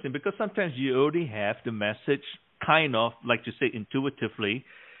 It's interesting because sometimes you already have the message kind of, like you say, intuitively,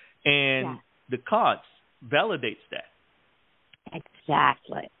 and the cards validates that.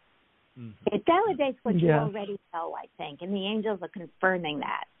 Exactly. It validates what you already know, I think, and the angels are confirming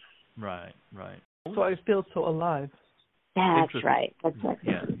that. Right. So I feel so alive. That's right. That's right.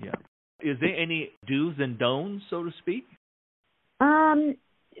 Yeah. Is there any do's and don'ts, so to speak?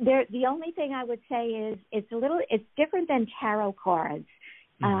 The only thing I would say is it's different than tarot cards.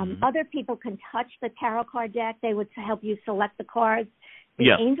 Other people can touch the tarot card deck. They would help you select the cards.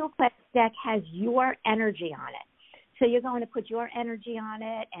 The Angel Quest deck has your energy on it. So you're going to put your energy on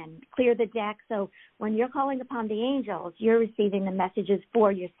it and clear the deck. So when you're calling upon the angels, you're receiving the messages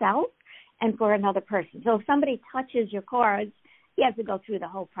for yourself and for another person. So if somebody touches your cards, you have to go through the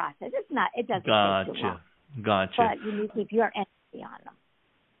whole process. It doesn't take too long. Gotcha. But you need to keep your energy on them.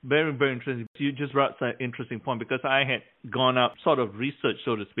 Very, very interesting. You just brought an interesting point because I had gone out sort of research,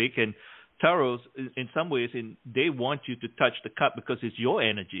 so to speak, and tarots, in some ways, they want you to touch the cup because it's your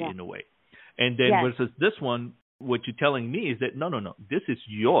energy in a way. And then versus this one, what you're telling me is that, no, this is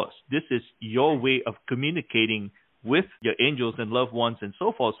yours. This is your way of communicating with your angels and loved ones and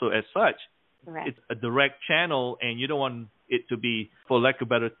so forth. So as such, it's a direct channel, and you don't want it to be, for lack of a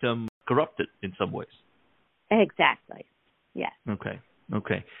better term, corrupted in some ways. Exactly. Yes. Okay.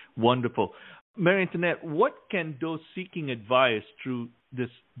 Wonderful. Mary Antoinette, what can those seeking advice through this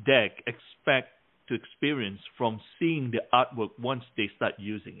deck expect to experience from seeing the artwork once they start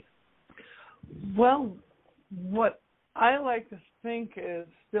using it? Well, what I like to think is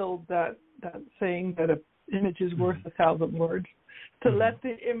still that saying that an image is worth 1,000 words, to let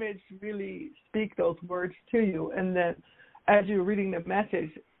the image really speak those words to you, and then as you're reading the message,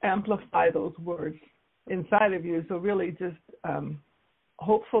 amplify those words inside of you. So really just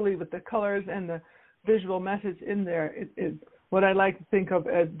hopefully with the colors and the visual message in there, it is what I like to think of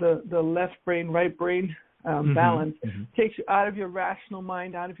as the left brain, right brain balance. Takes you out of your rational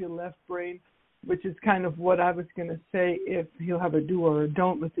mind, out of your left brain, which is kind of what I was going to say if you'll have a do or a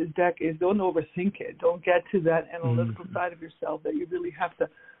don't with this deck is don't overthink it. Don't get to that analytical side of yourself that you really have to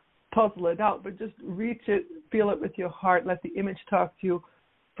puzzle it out, but just reach it, feel it with your heart, let the image talk to you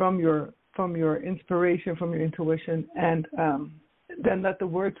from your inspiration, from your intuition, and then let the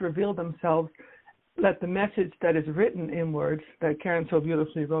words reveal themselves. Let the message that is written in words that Karen so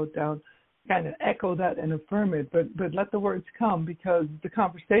beautifully wrote down kind of echo that and affirm it, but let the words come, because the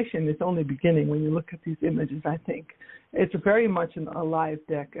conversation is only beginning when you look at these images, I think. It's very much an alive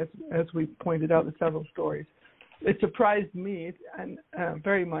deck, as we pointed out in several stories. It surprised me, and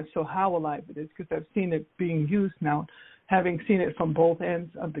very much so, how alive it is, because I've seen it being used now, having seen it from both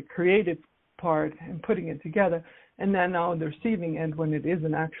ends of the creative part and putting it together, and then now the receiving end when it is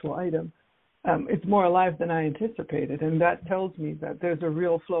an actual item. It's more alive than I anticipated, and that tells me that there's a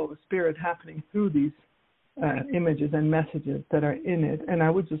real flow of spirit happening through these images and messages that are in it, and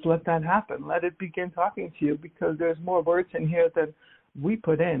I would just let that happen. Let it begin talking to you, because there's more words in here than we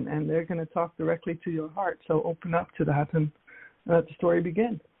put in, and they're going to talk directly to your heart. So open up to that and let the story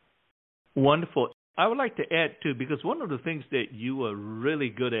begin. Wonderful. I would like to add too, because one of the things that you are really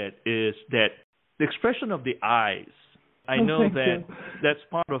good at is that the expression of the eyes. I know that that's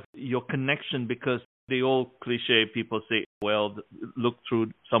part of your connection, because the old cliche people say, well, look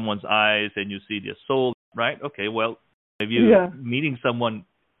through someone's eyes and you see their soul, right? Okay, well, if you're meeting someone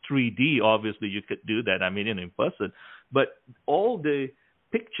 3D, obviously you could do that, in person. But all the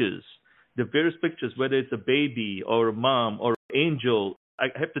pictures, the various pictures, whether it's a baby or a mom or an angel, I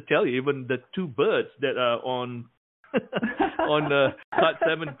have to tell you, even the two birds that are on part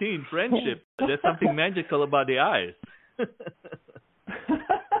 17, friendship, there's something magical about the eyes.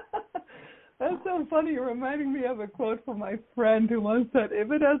 That's so funny. You're reminding me of a quote from my friend who once said,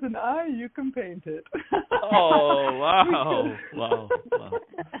 "If it has an eye, you can paint it." Oh, wow. Wow.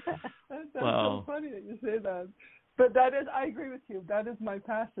 That's so funny that you say that. But that is, I agree with you. That is my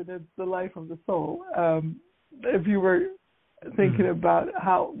passion. It's the life of the soul. If you were thinking about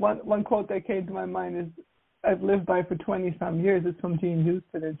how, one quote that came to my mind is, I've lived by for 20-some years. It's from Jean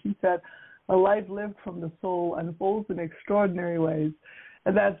Houston, and she said, "A life lived from the soul unfolds in extraordinary ways."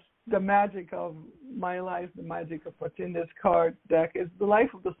 And that's the magic of my life, the magic of what's in this card deck is the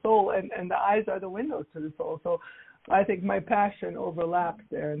life of the soul, and the eyes are the windows to the soul. So I think my passion overlaps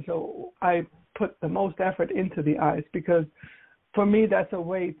there, and so I put the most effort into the eyes, because for me that's a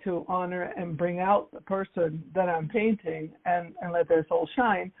way to honor and bring out the person that I'm painting and let their soul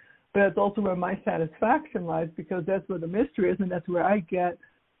shine. But it's also where my satisfaction lies, because that's where the mystery is, and that's where I get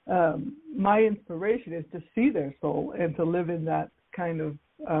my inspiration, is to see their soul and to live in that kind of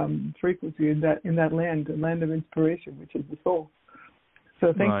frequency, in that land, the land of inspiration, which is the soul.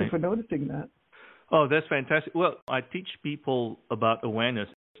 So thank you for noticing that. Oh, that's fantastic. Well, I teach people about awareness.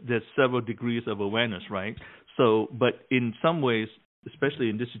 There's several degrees of awareness, right? So, but in some ways, especially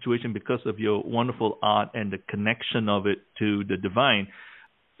in this situation, because of your wonderful art and the connection of it to the divine,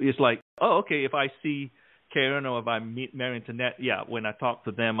 it's like, oh, okay, if I see Karen or if I meet Mary Antoinette, when I talk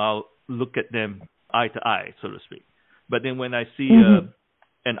to them, I'll look at them eye to eye, so to speak. But then when I see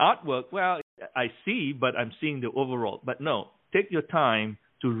an artwork, well, I see, but I'm seeing the overall. But no, take your time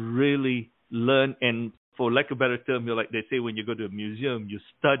to really learn, and for lack of a better term, like they say, when you go to a museum, you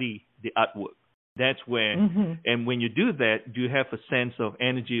study the artwork. That's where, and when you do that, you have a sense of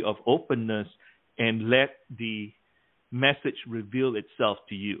energy, of openness, and let the message reveal itself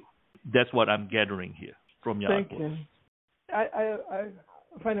to you. That's what I'm gathering here from your artwork. Thank you.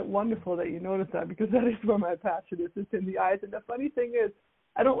 I find it wonderful that you notice that, because that is where my passion is. It's in the eyes. And the funny thing is,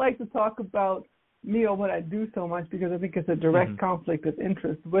 I don't like to talk about me or what I do so much, because I think it's a direct conflict of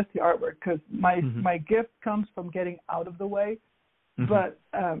interest with the artwork, because my gift comes from getting out of the way, but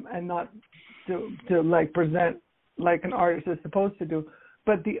and not to like present like an artist is supposed to do.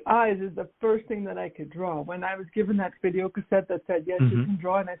 But the eyes is the first thing that I could draw. When I was given that video cassette that said, yes, you can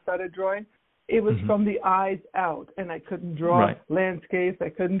draw, and I started drawing, it was from the eyes out, and I couldn't draw landscapes, I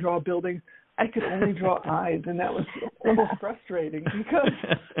couldn't draw buildings. I could only draw eyes, and that was almost frustrating, because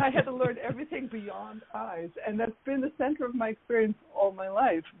I had to learn everything beyond eyes, and that's been the center of my experience all my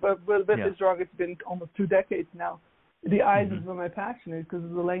life. But with this drawing, it's been almost 2 decades now. The eyes is where my passion is, because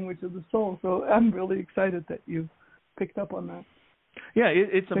of the language of the soul. So I'm really excited that you picked up on that. Yeah,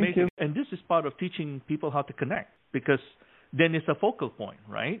 it's amazing. And this is part of teaching people how to connect, because then it's a focal point,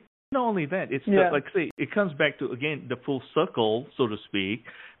 right? Not only that, it's like say, it comes back to, again, the full circle, so to speak,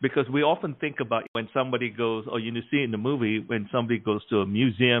 because we often think about when somebody goes, or you see in the movie, when somebody goes to a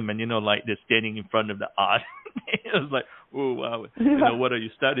museum and, like they're standing in front of the art. It's like, oh, wow, what are you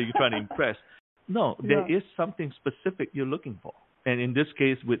studying? You're trying to impress. No, there is something specific you're looking for. And in this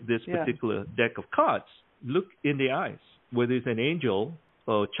case, with this particular deck of cards, look in the eyes, whether it's an angel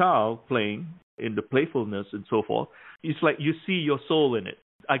or a child playing in the playfulness and so forth. It's like you see your soul in it.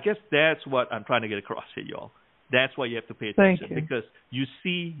 I guess that's what I'm trying to get across here, y'all. That's why you have to pay attention, because you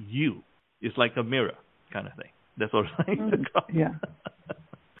see you. It's like a mirror kind of thing. That's what I'm trying to call. Yeah.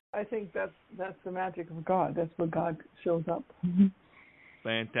 I think that's the magic of God. That's where God shows up.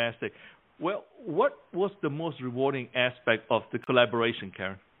 Fantastic. Well, what was the most rewarding aspect of the collaboration,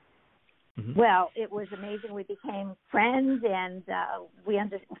 Karen? Well, it was amazing. We became friends, and we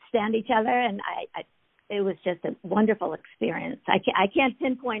understand each other, and it was just a wonderful experience. I can't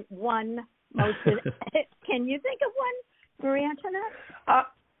pinpoint one most. Can you think of one, Marie Antoinette?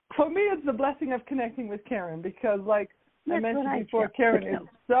 For me, it's the blessing of connecting with Karen, because, like I mentioned before, Karen is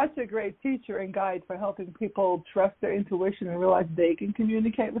such a great teacher and guide for helping people trust their intuition and realize they can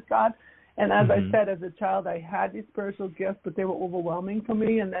communicate with God. And as I said, as a child, I had these spiritual gifts, but they were overwhelming for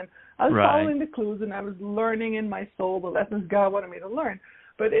me. And then I was following the clues, and I was learning in my soul the lessons God wanted me to learn.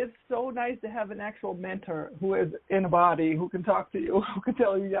 But it's so nice to have an actual mentor who is in a body, who can talk to you, who can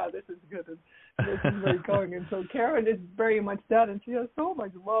tell you, yeah, this is good, and this is where you're going. And so Karen is very much that, and she has so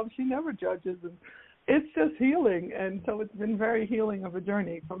much love. She never judges, and it's just healing. And so it's been very healing of a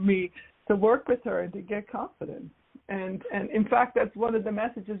journey for me to work with her and to get confidence. And in fact, that's one of the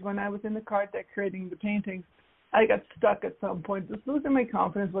messages when I was in the card deck creating the paintings. I got stuck at some point, just losing my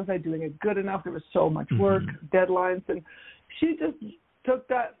confidence. Was I doing it good enough? There was so much work, deadlines, and she just took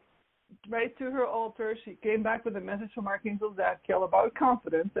that right to her altar. She came back with a message from Archangel Zadkiel about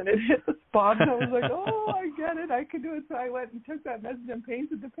confidence, and it hit the spot. And I was like, oh, I get it. I can do it. So I went and took that message and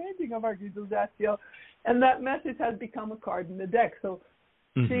painted the painting of Archangel Zadkiel, and that message has become a card in the deck. So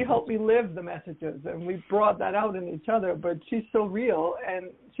she helped me live the messages, and we brought that out in each other. But she's so real, and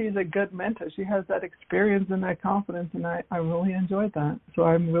she's a good mentor. She has that experience and that confidence, and I really enjoyed that. So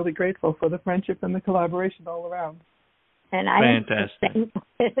I'm really grateful for the friendship and the collaboration all around. And I Fantastic.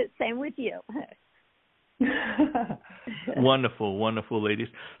 Same with you. Wonderful, wonderful, ladies.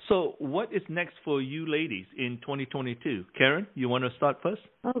 So what is next for you ladies in 2022? Karen, you want to start first?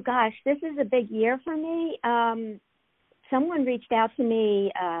 Oh, gosh, this is a big year for me. Someone reached out to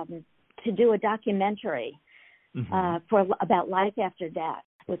me to do a documentary about life after death,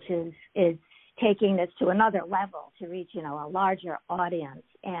 which is taking this to another level to reach, a larger audience.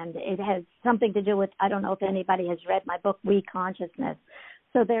 And it has something to do with, I don't know if anybody has read my book, We Consciousness.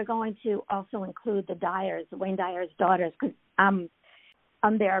 So they're going to also include the Dyers, Wayne Dyer's daughters, because I'm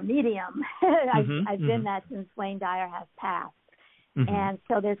their medium. I've been that since Wayne Dyer has passed. And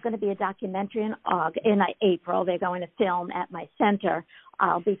so there's going to be a documentary in April. They're going to film at my center.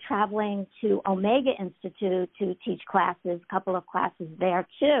 I'll be traveling to Omega Institute to teach classes, a couple of classes there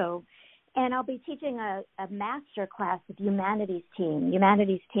too. And I'll be teaching a master class with Humanities Team.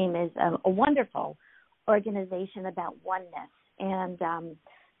 Humanities Team is a wonderful organization about oneness. And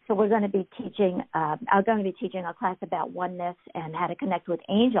so we're going to be teaching, I'm going to be teaching a class about oneness and how to connect with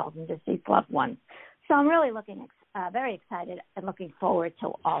angels and deceased loved ones. So I'm really very excited and looking forward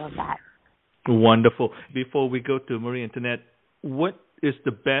to all of that. Wonderful. Before we go to Marie Antoinette, what is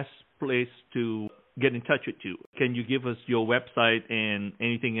the best place to get in touch with you? Can you give us your website and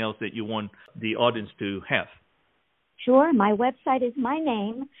anything else that you want the audience to have? Sure. My website is my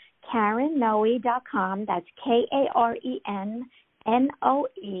name, KarenNoe.com. That's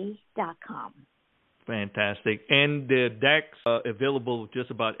KarenNoe.com. Fantastic. And the decks are available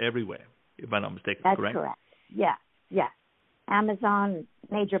just about everywhere, if I'm not mistaken, That's correct? That's correct. Yeah. Amazon,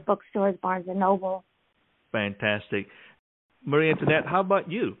 major bookstores, Barnes & Noble. Fantastic. Marie Antoinette, how about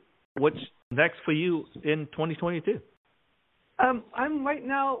you? What's next for you in 2022? I'm right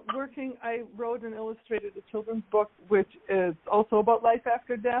now working. I wrote and illustrated a children's book, which is also about life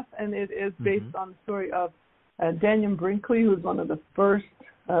after death, and it is based on the story of Daniel Brinkley, who's one of the first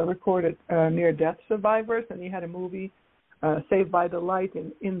recorded near-death survivors, and he had a movie, Saved by the Light,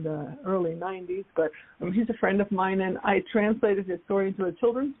 in the early 90s. But he's a friend of mine, and I translated his story into a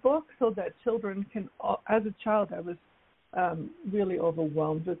children's book so that children can, as a child, I was really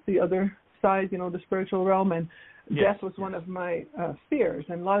overwhelmed with the other side, the spiritual realm, and death was one of my fears,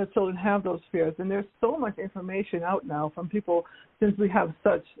 and a lot of children have those fears. And there's so much information out now from people, since we have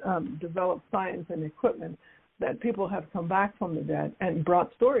such developed science and equipment, that people have come back from the dead and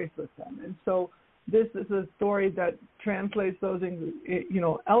brought stories with them. And so this is a story that translates those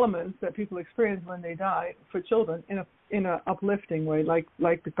elements that people experience when they die for children in a uplifting way, like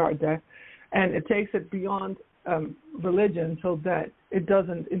the card deck, and it takes it beyond religion, so that it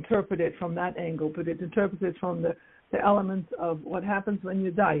doesn't interpret it from that angle, but it interprets it from the elements of what happens when you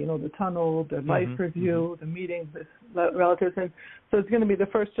die, the tunnel, the life review, the meetings with relatives. And so it's going to be the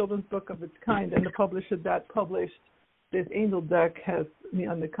first children's book of its kind, and the publisher that published this angel deck has me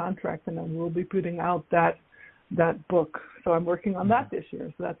under contract, and then we'll be putting out that book. So I'm working on that this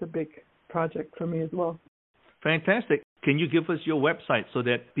year, so that's a big project for me as well. Fantastic. Can you give us your website so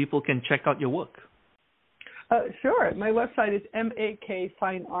that people can check out your work? Sure. My website is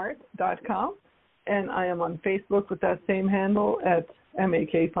makfineart.com, and I am on Facebook with that same handle at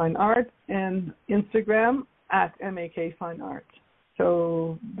makfineart, and Instagram at makfineart.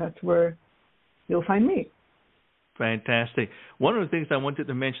 So that's where you'll find me. Fantastic. One of the things I wanted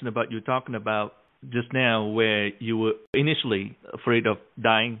to mention about you talking about just now, where you were initially afraid of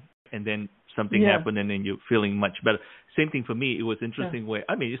dying and then something happened and then you're feeling much better. Same thing for me. It was interesting where,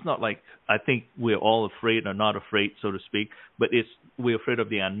 it's not like I think we're all afraid or not afraid, so to speak, but we're afraid of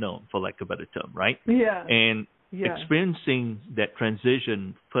the unknown, for lack of a better term, right? Yeah. And experiencing that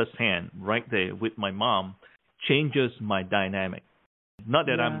transition firsthand right there with my mom changes my dynamic. Not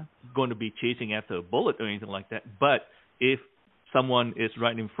that I'm going to be chasing after a bullet or anything like that, but if someone is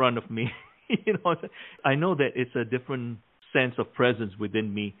right in front of me, I know that it's a different sense of presence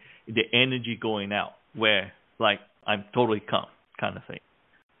within me, the energy going out, where like I'm totally calm, kind of thing.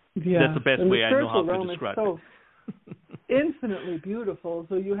 Yeah. That's the best way I know how to describe it. Infinitely beautiful.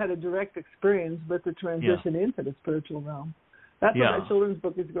 So you had a direct experience with the transition into the spiritual realm. That's what my children's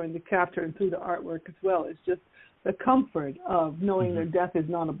book is going to capture, and through the artwork as well. It's just the comfort of knowing that death is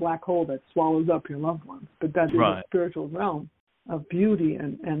not a black hole that swallows up your loved ones, but that is a spiritual realm of beauty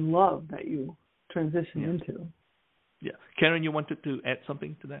and love that you transition into. Yeah. Karen, you wanted to add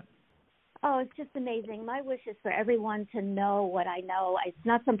something to that? Oh, it's just amazing. My wish is for everyone to know what I know. It's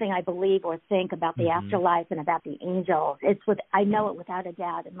not something I believe or think about the afterlife and about the angels. I know it without a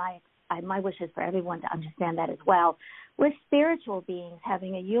doubt, and my wish is for everyone to understand that as well. We're spiritual beings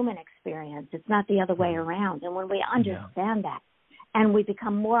having a human experience. It's not the other way around. And when we understand that and we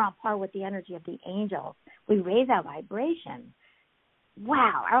become more on par with the energy of the angels, we raise our vibration.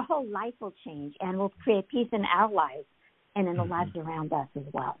 Wow, our whole life will change, and we'll create peace in our lives and in the lives around us as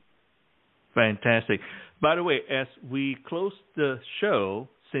well. Fantastic. By the way, as we close the show,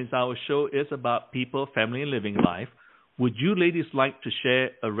 since our show is about people, family, and living life, would you ladies like to share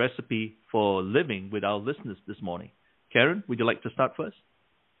a recipe for living with our listeners this morning? Karen, would you like to start first?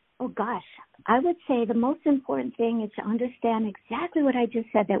 Oh, gosh. I would say the most important thing is to understand exactly what I just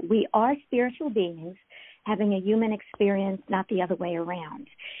said, that we are spiritual beings having a human experience, not the other way around.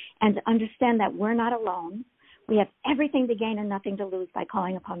 And to understand that we're not alone. We have everything to gain and nothing to lose by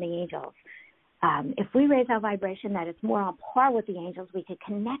calling upon the angels. If we raise our vibration that it's more on par with the angels, we could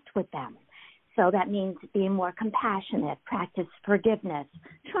connect with them. So that means being more compassionate, practice forgiveness,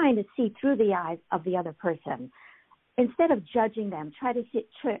 trying to see through the eyes of the other person. Instead of judging them, try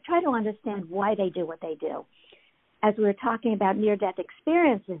to understand why they do what they do. As we were talking about near-death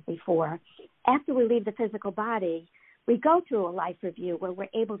experiences before, after we leave the physical body, we go through a life review where we're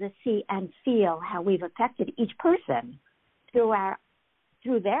able to see and feel how we've affected each person through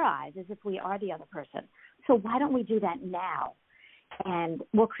their eyes as if we are the other person. So why don't we do that now? And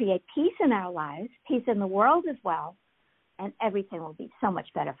we'll create peace in our lives, peace in the world as well, and everything will be so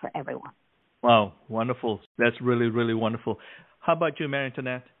much better for everyone. Wow, wonderful. That's really, really wonderful. How about you, Mary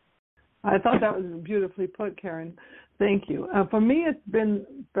Antoinette? I thought that was beautifully put, Karen. Thank you. For me, it's been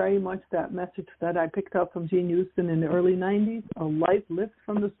very much that message that I picked up from Gene Houston in the early 90s. A life lived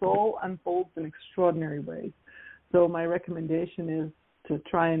from the soul unfolds in extraordinary ways. So my recommendation is to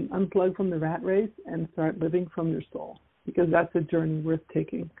try and unplug from the rat race and start living from your soul, because that's a journey worth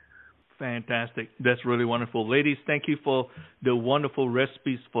taking. Fantastic. That's really wonderful. Ladies, thank you for the wonderful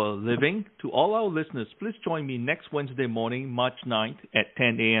recipes for living. To all our listeners, please join me next Wednesday morning, March 9th at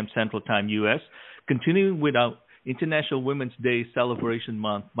 10 a.m. Central Time, U.S., continuing with our International Women's Day Celebration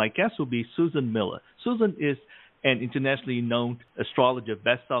Month. My guest will be Susan Miller. Susan is an internationally known astrologer,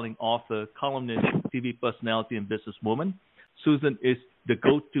 best-selling author, columnist, TV personality, and businesswoman. Susan is the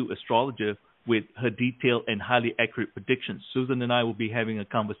go-to astrologer with her detailed and highly accurate predictions. Susan and I will be having a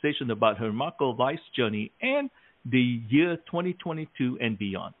conversation about her remarkable life's journey and the year 2022 and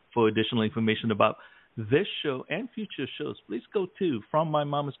beyond. For additional information about this show and future shows, please go to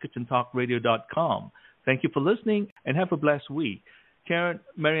FromMyMamaSKitchenTalkRadio.com. Thank you for listening, and have a blessed week. Karen,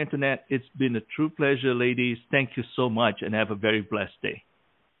 Mary Antoinette, it's been a true pleasure, ladies. Thank you so much, and have a very blessed day.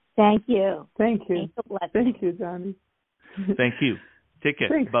 Thank you. Thank you. Thank you, Johnny. Thank you. Take care.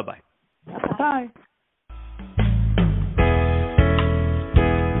 Thanks. Bye-bye. Bye.